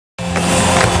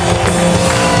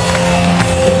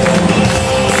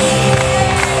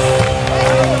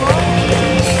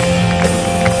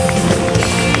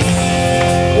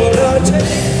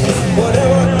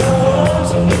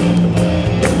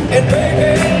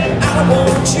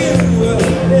want you.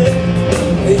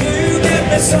 You give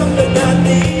me something I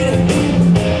need,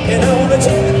 and I wanna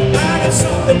tell you I got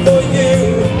something for you.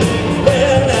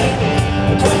 Well,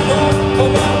 come on,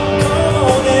 come on, come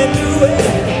on and do it.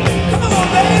 Come on,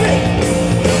 baby.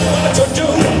 What you do?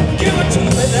 Give it to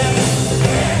me now.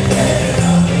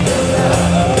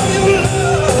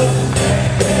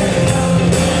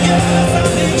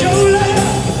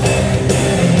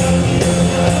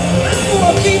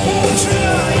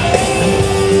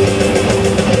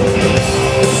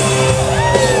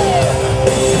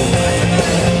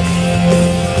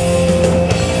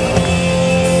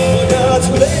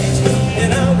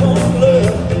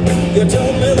 You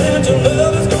told me that your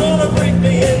love is gonna break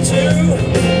me in two.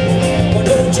 Why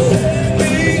don't you hang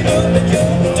me up at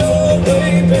your door,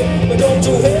 baby? Why don't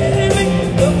you hang me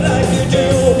up like you do?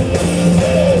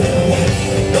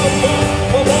 Come on,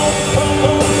 come on, come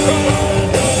on, come on,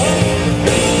 come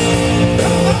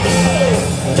on.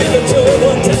 Give it to her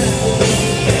one time.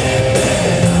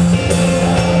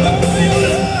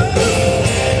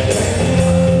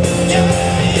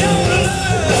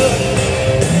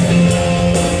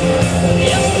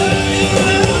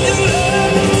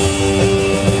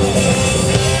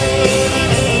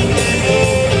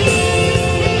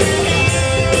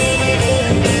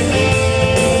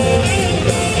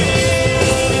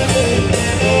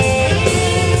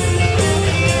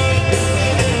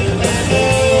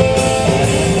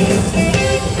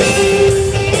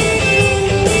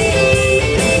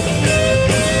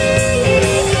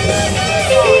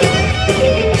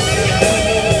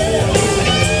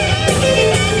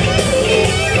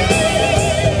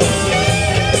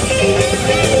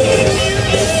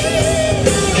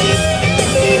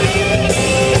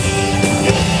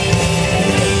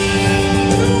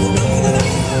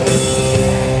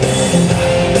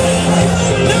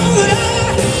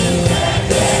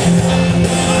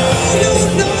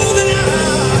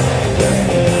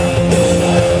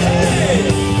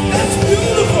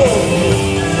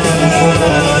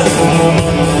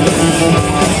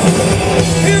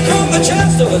 Here come the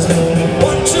Chesters,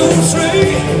 1, 2,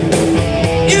 3.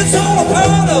 It's all a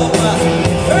part of my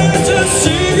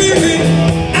fantasy.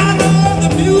 I love the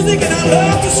music and I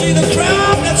love to see the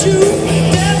crowd that you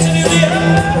dancing in the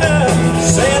air,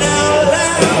 saying out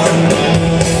loud.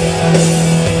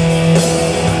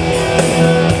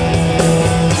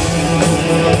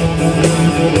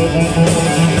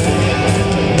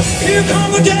 Here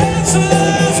come the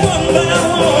dancers, one by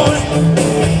one.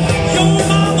 Your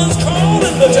mama's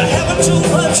calling, but you're having too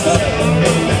much fun.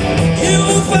 You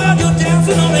find you're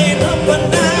dancing on a number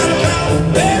 9 crowd.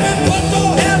 Baby, put your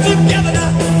hands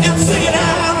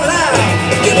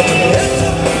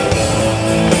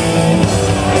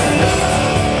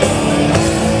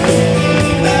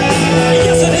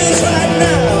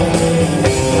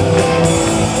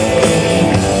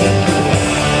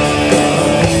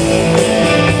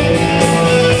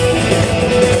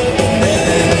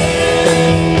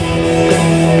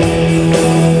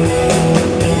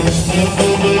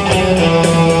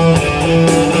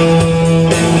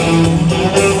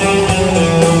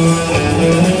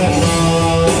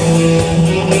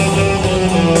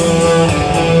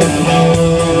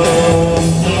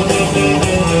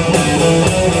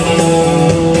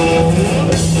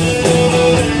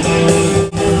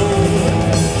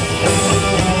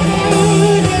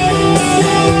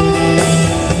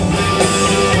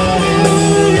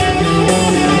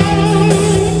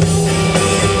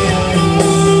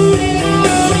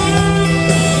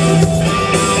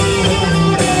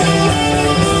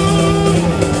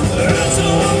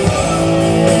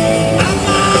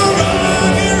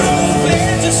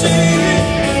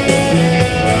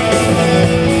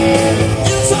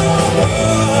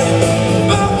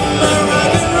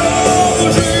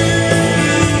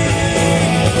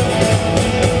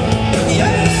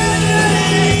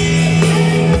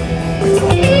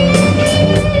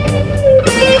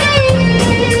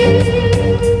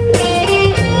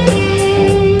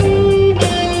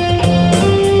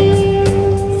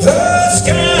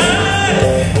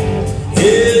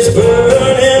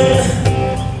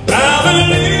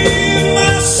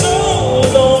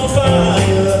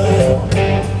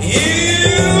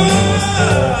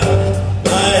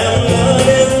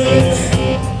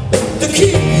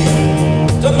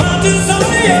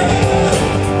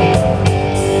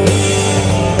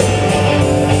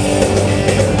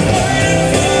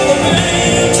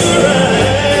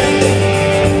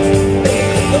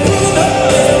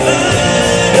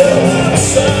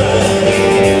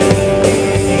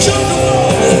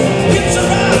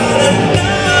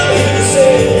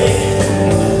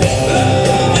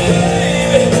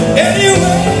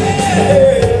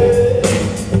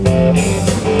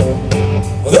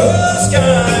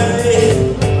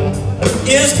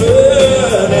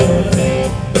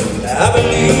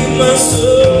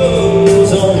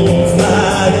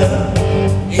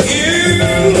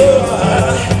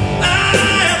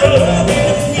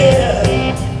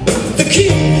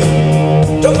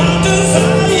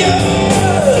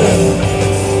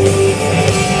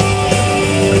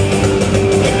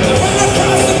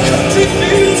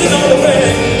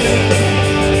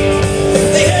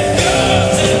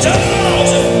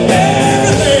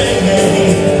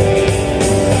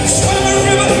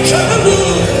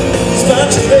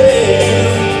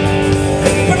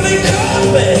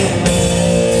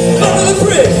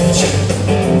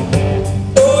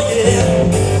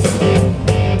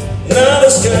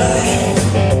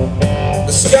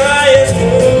The sky is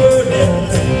burning.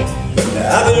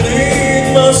 I believe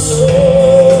my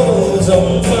soul's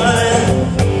on fire.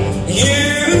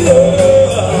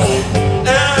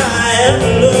 I am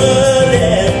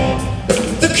learning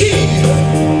the key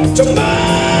to my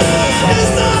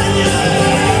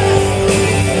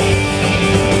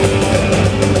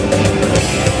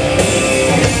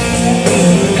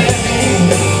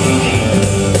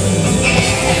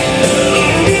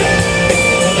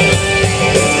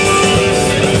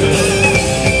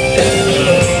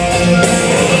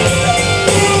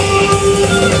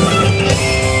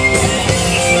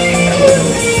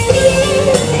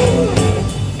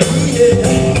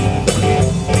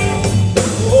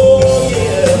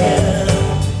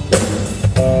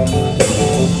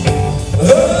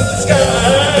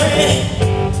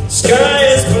sky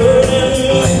is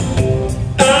burning.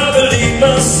 I believe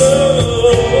my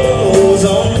soul's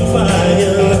on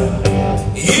fire.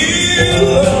 You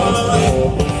are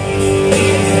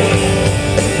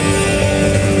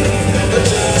the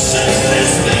junction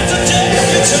is meant to take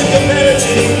you to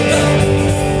humanity.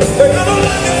 We're gonna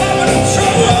lock you up and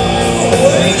throw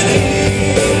away the key.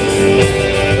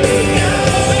 Now,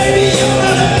 baby, you're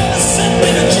gonna send me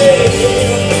to jail,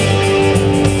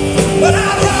 but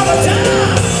I'd rather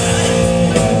die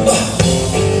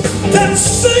than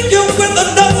see you with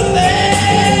another man.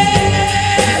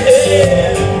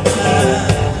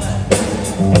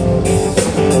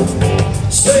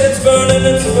 Say it's burning,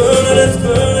 it's burning, it's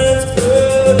burning, it's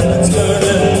burning, it's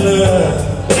burning.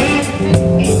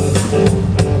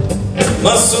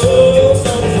 My soul's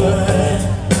on fire.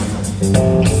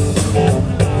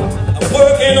 I'm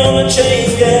working on a chain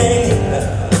gang.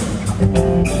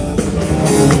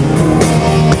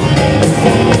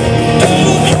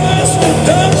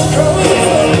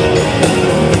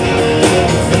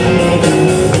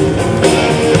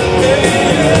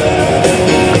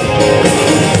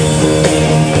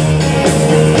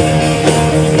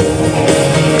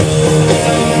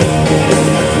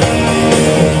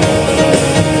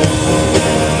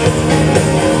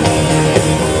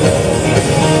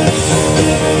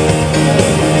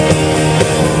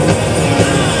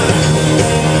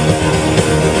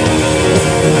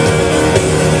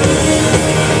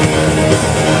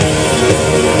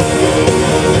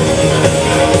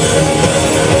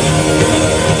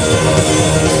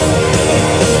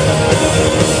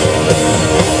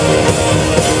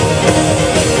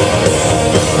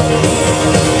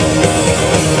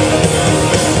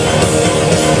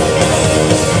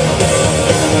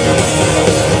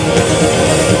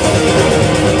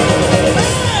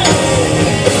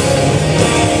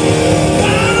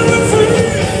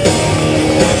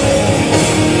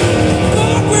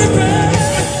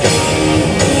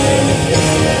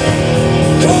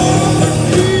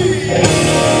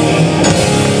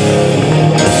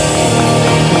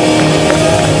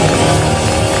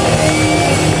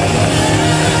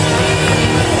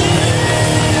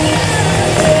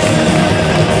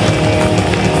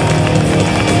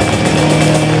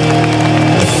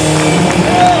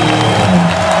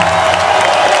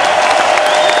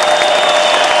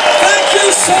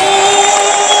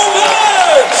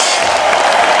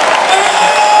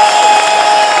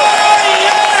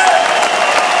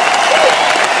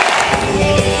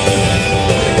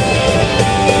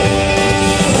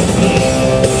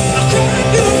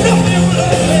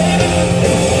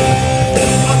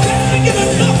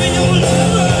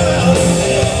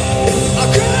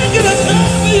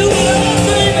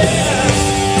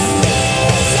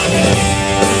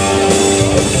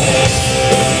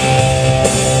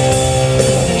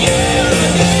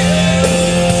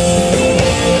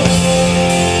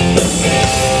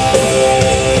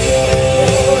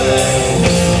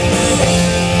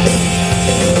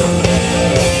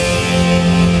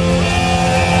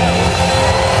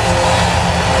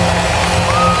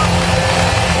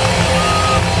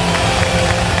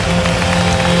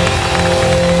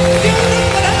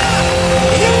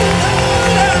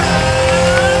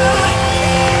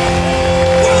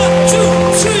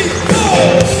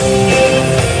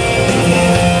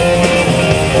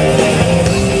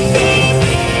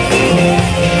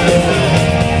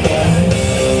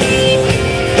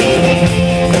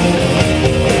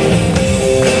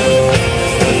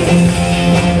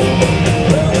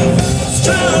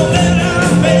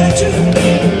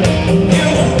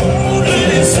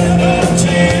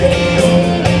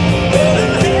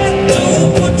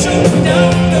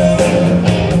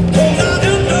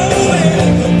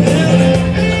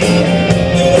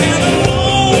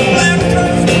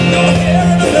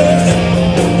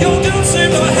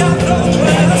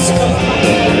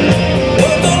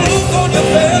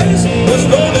 Was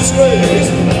no disgrace.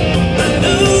 I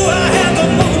knew I had to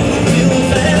move real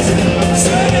fast.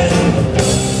 Said,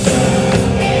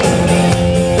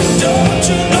 don't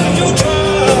you know you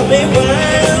drive me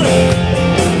wild?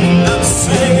 I'm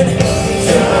singing,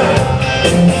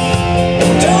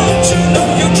 don't you know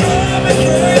you drive me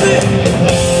crazy?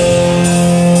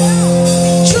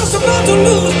 Just about to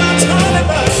lose my tiny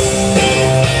mind.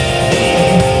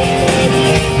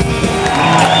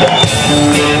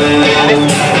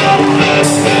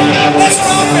 Let's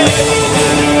rock, baby.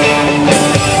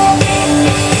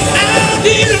 I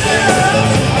need love,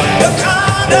 the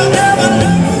kind I've never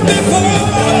known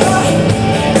before.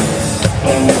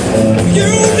 You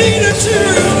need it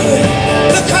too,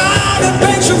 the kind that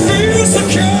makes you feel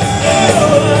secure.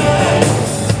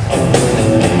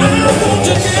 I want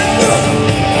to give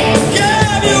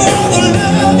you all the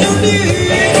love you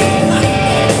need.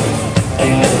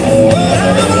 But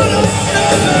I'm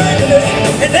alone, baby,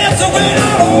 and that's the way I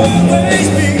always.